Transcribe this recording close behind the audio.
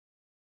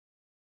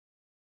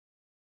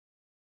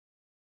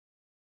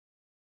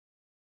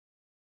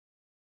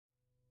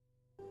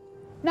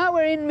Now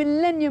we're in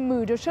millennium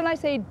mood, or shall I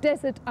say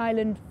desert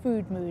island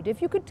food mood.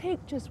 If you could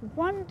take just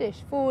one dish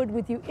forward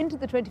with you into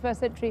the 21st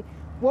century,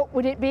 what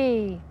would it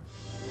be?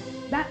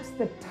 That's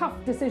the tough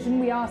decision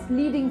we asked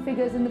leading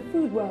figures in the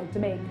food world to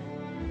make.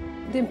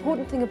 The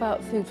important thing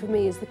about food for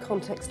me is the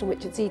context in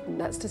which it's eaten.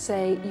 That's to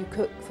say, you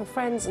cook for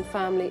friends and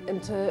family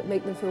and to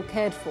make them feel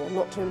cared for,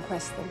 not to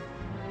impress them.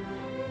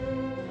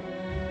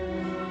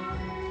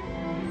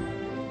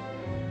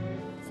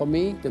 For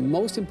me, the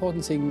most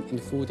important thing in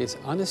food is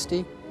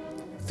honesty.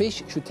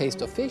 Fish should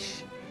taste of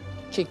fish,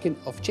 chicken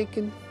of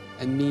chicken,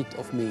 and meat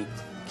of meat.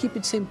 Keep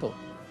it simple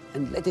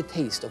and let it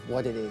taste of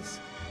what it is.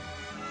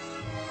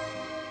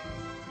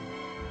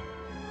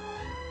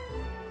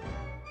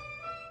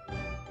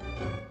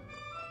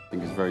 I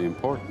think it's very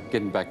important,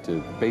 getting back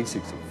to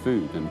basics of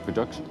food and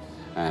production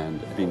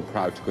and being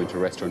proud to go into a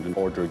restaurant and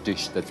order a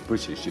dish that's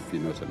British, if you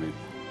know what I mean.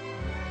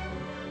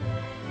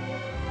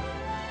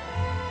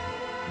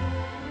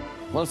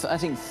 Well, I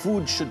think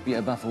food should be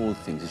above all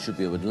things. It should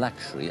be about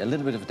luxury, a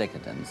little bit of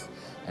decadence,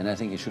 and I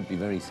think it should be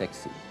very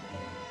sexy.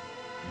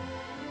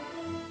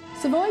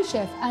 Savoy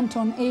chef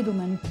Anton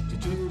Edelman,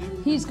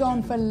 he's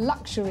gone for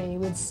luxury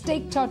with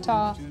steak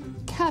tartare,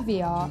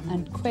 caviar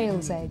and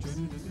quail's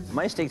eggs.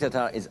 My steak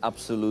tartare is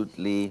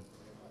absolutely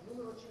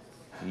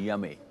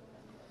yummy.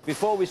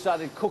 Before we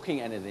started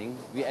cooking anything,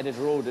 we added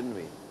raw, didn't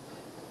we?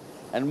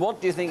 And what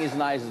do you think is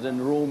nicer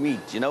than raw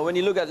meat? You know, when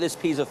you look at this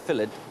piece of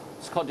fillet,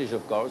 Scottish,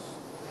 of course,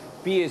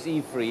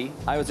 BSE-free,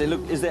 I would say,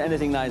 look, is there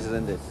anything nicer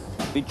than this?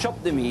 We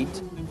chop the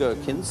meat,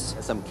 gherkins,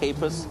 some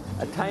capers,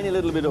 a tiny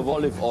little bit of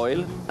olive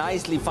oil,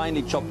 nicely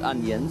finely chopped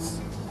onions,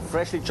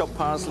 freshly chopped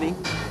parsley,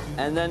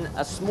 and then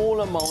a small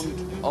amount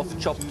of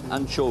chopped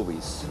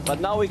anchovies.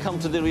 But now we come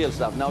to the real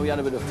stuff. Now we add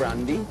a bit of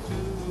brandy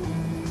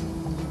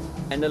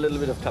and a little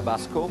bit of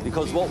Tabasco,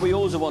 because what we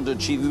also want to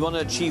achieve, we want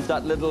to achieve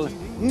that little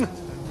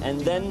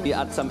and then we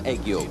add some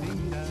egg yolk.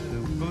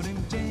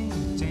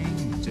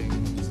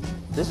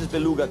 This is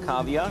beluga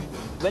caviar.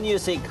 When you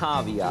say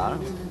caviar,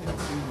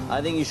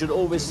 I think you should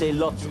always say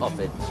lots of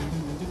it.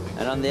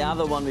 And on the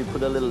other one, we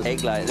put a little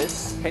egg like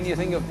this. Can you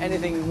think of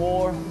anything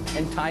more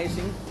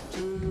enticing?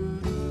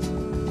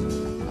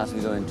 As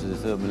we go into the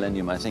third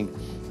millennium, I think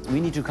we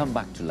need to come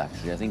back to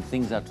luxury. I think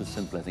things are too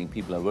simple. I think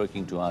people are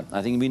working too hard.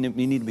 I think we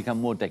need to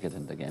become more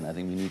decadent again. I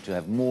think we need to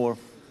have more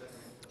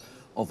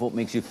of what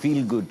makes you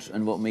feel good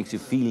and what makes you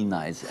feel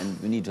nice.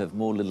 And we need to have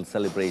more little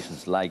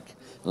celebrations like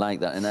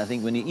that. And I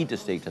think when you eat a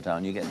steak tartare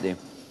and you get the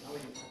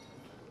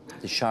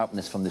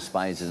sharpness from the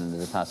spices and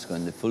the Tabasco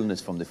and the fullness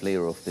from the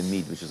flavor of the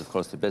meat, which is, of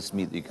course, the best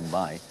meat that you can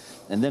buy.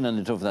 And then on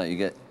the top of that, you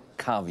get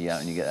caviar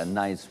and you get a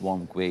nice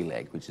warm quail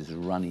egg, which is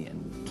runny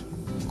and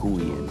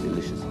gooey and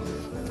delicious.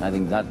 I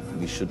think that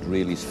we should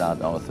really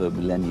start our third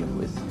millennium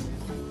with.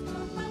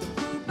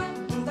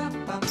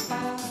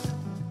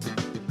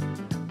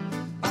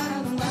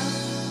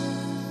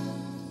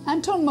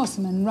 Anton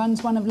Mosselman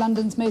runs one of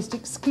London's most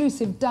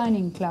exclusive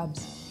dining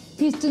clubs.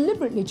 He's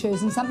deliberately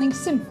chosen something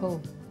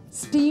simple,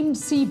 steamed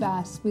sea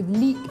bass with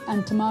leek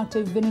and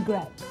tomato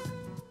vinaigrette.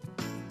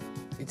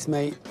 It's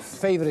my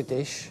favorite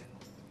dish.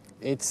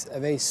 It's a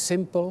very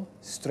simple,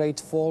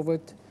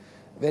 straightforward,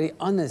 very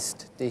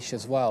honest dish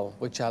as well,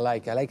 which I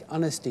like. I like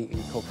honesty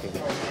in cooking.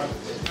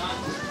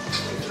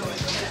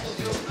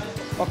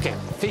 Okay,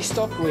 fish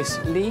stock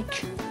with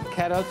leek,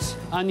 carrots,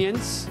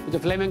 onions,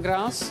 with the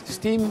lemongrass.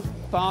 Steam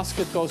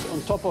basket goes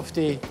on top of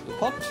the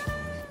pot.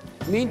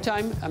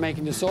 Meantime, I'm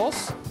making the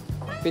sauce.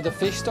 Bit of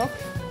fish stock,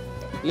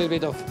 a little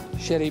bit of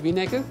sherry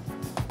vinegar,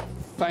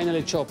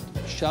 finely chopped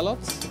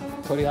shallots,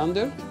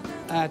 coriander,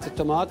 add the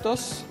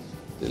tomatoes,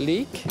 the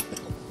leek,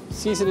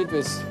 season it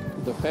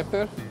with the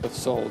pepper, of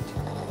salt.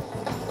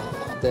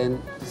 Then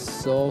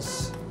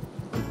sauce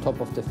on top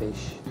of the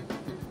fish.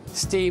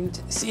 Steamed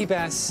sea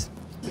bass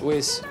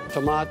with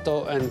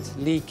tomato and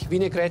leek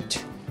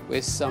vinaigrette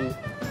with some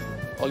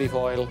olive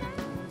oil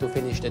to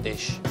finish the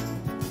dish.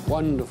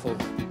 Wonderful.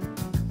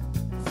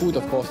 Food,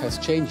 of course, has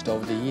changed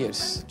over the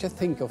years. Just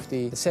think of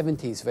the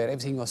 70s, where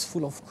everything was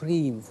full of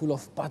cream, full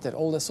of butter.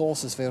 All the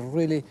sauces were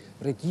really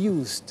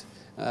reduced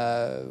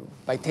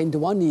by 10 to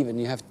 1 even.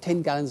 You have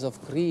 10 gallons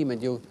of cream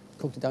and you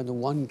cook it down to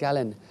 1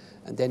 gallon.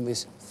 And then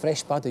with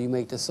fresh butter, you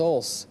make the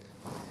sauce.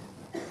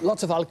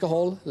 Lots of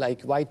alcohol,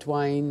 like white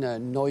wine,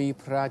 Noi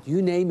Prat,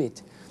 you name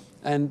it.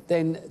 And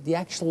then the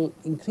actual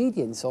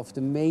ingredients of the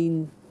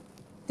main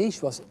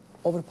dish was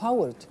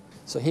overpowered.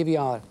 So here we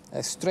are,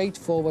 a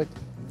straightforward,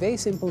 very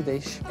simple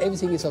dish.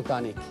 Everything is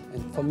organic.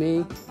 And for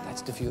me,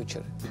 that's the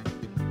future.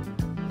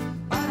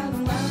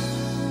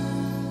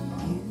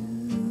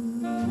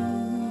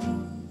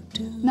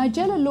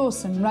 Nigella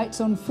Lawson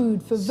writes on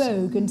food for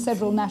Vogue and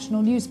several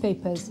national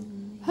newspapers.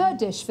 Her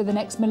dish for the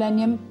next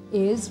millennium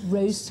is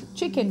roast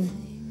chicken.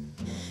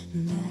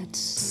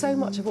 So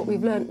much of what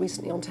we've learned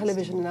recently on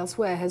television and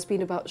elsewhere has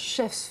been about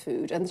chefs'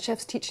 food, and the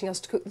chefs teaching us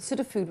to cook the sort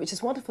of food which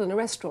is wonderful in a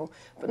restaurant,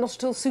 but not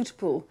at all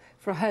suitable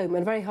for a home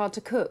and very hard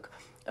to cook.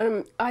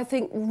 I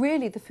think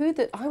really the food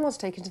that I want to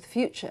take into the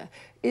future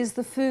is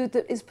the food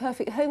that is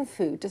perfect home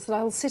food, just that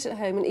I'll sit at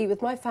home and eat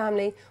with my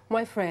family,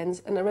 my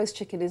friends, and a roast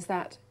chicken is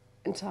that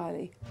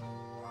entirely.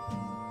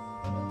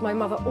 My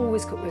mother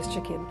always cooked roast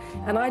chicken,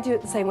 and I do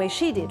it the same way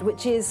she did,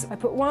 which is I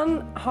put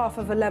 1/2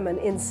 of a lemon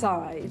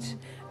inside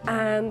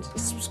and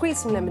squeeze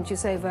some lemon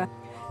juice over,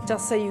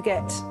 just so you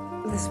get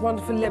this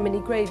wonderful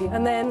lemony gravy.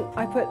 And then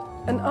I put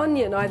an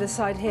onion either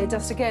side here,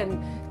 just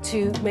again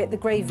to make the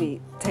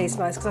gravy taste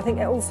nice, because I think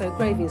also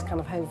gravy is kind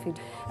of home food.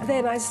 And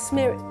then I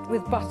smear it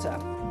with butter.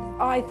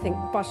 I think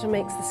butter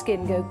makes the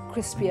skin go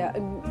crispier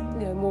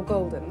and, you know, more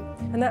golden,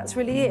 and that's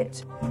really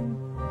it.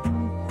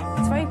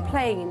 It's very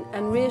plain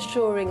and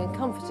reassuring and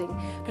comforting,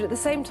 but at the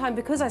same time,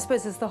 because I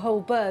suppose it's the whole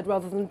bird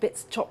rather than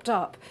bits chopped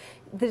up,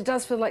 that it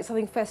does feel like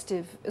something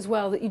festive as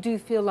well, that you do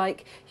feel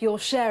like you're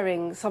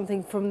sharing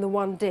something from the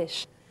one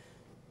dish.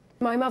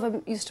 My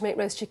mother used to make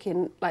roast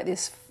chicken like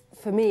this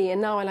for me,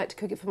 and now I like to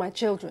cook it for my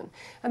children.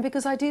 And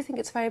because I do think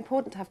it's very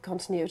important to have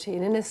continuity,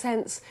 and in a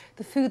sense,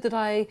 the food that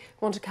I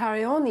want to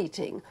carry on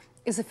eating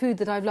is the food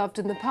that I've loved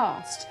in the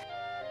past.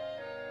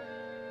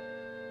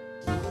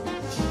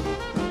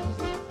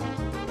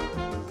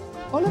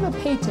 Oliver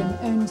Peyton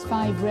owns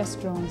 5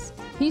 restaurants.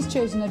 He's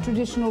chosen a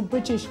traditional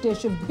British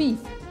dish of beef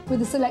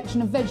with a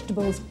selection of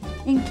vegetables,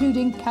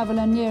 including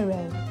cavolo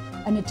nero,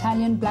 an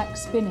Italian black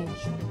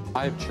spinach.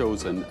 I've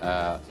chosen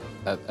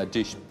a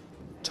dish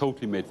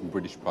totally made from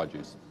British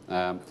produce.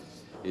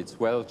 It's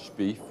Welsh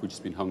beef, which has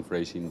been hung for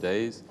 18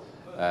 days,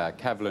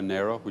 cavolo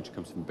nero, which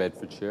comes from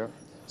Bedfordshire,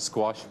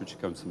 squash,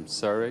 which comes from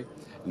Surrey,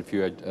 and a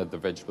few other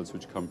vegetables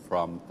which come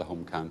from the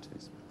home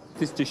counties.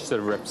 This dish sort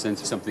of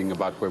represents something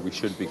about where we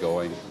should be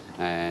going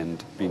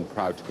and being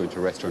proud to go into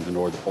a restaurant and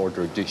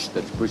order a dish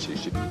that's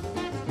British.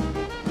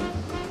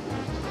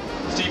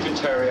 Stephen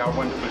Terry, our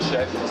wonderful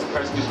chef, is the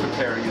person who's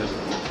preparing it.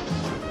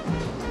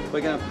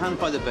 We're going to pan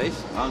fry the beef.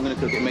 I'm going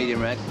to cook it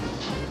medium rare.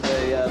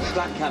 The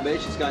black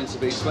cabbage is going to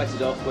be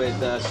sweated off with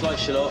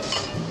sliced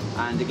shallots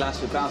and a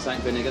glass of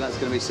balsamic vinegar. That's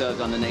going to be served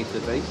underneath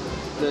the beef.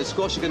 The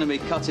squash are going to be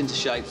cut into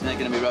shapes and they're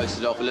going to be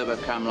roasted off with a little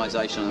bit of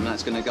caramelisation on them.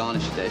 That's going to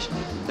garnish the dish.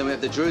 Then we have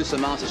the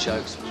Jerusalem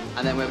artichokes,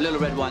 and then we have a little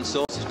red wine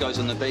sauce which goes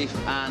on the beef,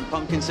 and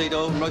pumpkin seed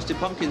oil and roasted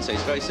pumpkin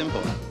seeds. Very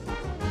simple.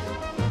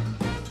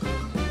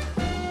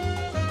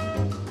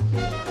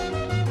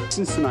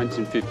 Since the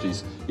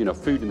 1950s, you know,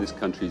 food in this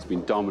country has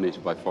been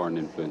dominated by foreign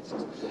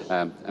influences,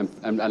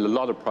 and a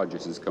lot of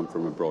produce has come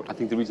from abroad. I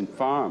think the reason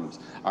farms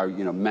are,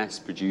 you know,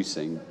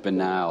 mass-producing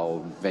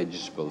banal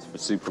vegetables for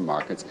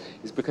supermarkets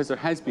is because there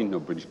has been no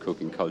British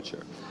cooking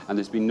culture, and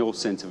there's been no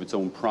sense of its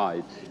own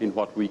pride in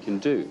what we can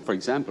do. For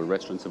example,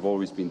 restaurants have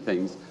always been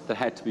things that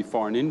had to be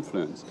foreign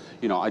influence.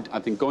 You know, I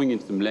think going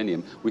into the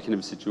millennium, we can have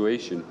a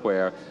situation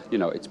where, you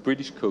know, it's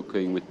British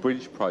cooking with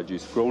British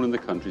produce grown in the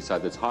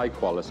countryside that's high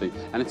quality,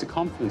 and it's a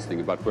confidence thing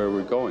about where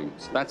we're going.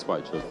 So that's why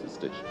I chose this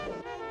dish.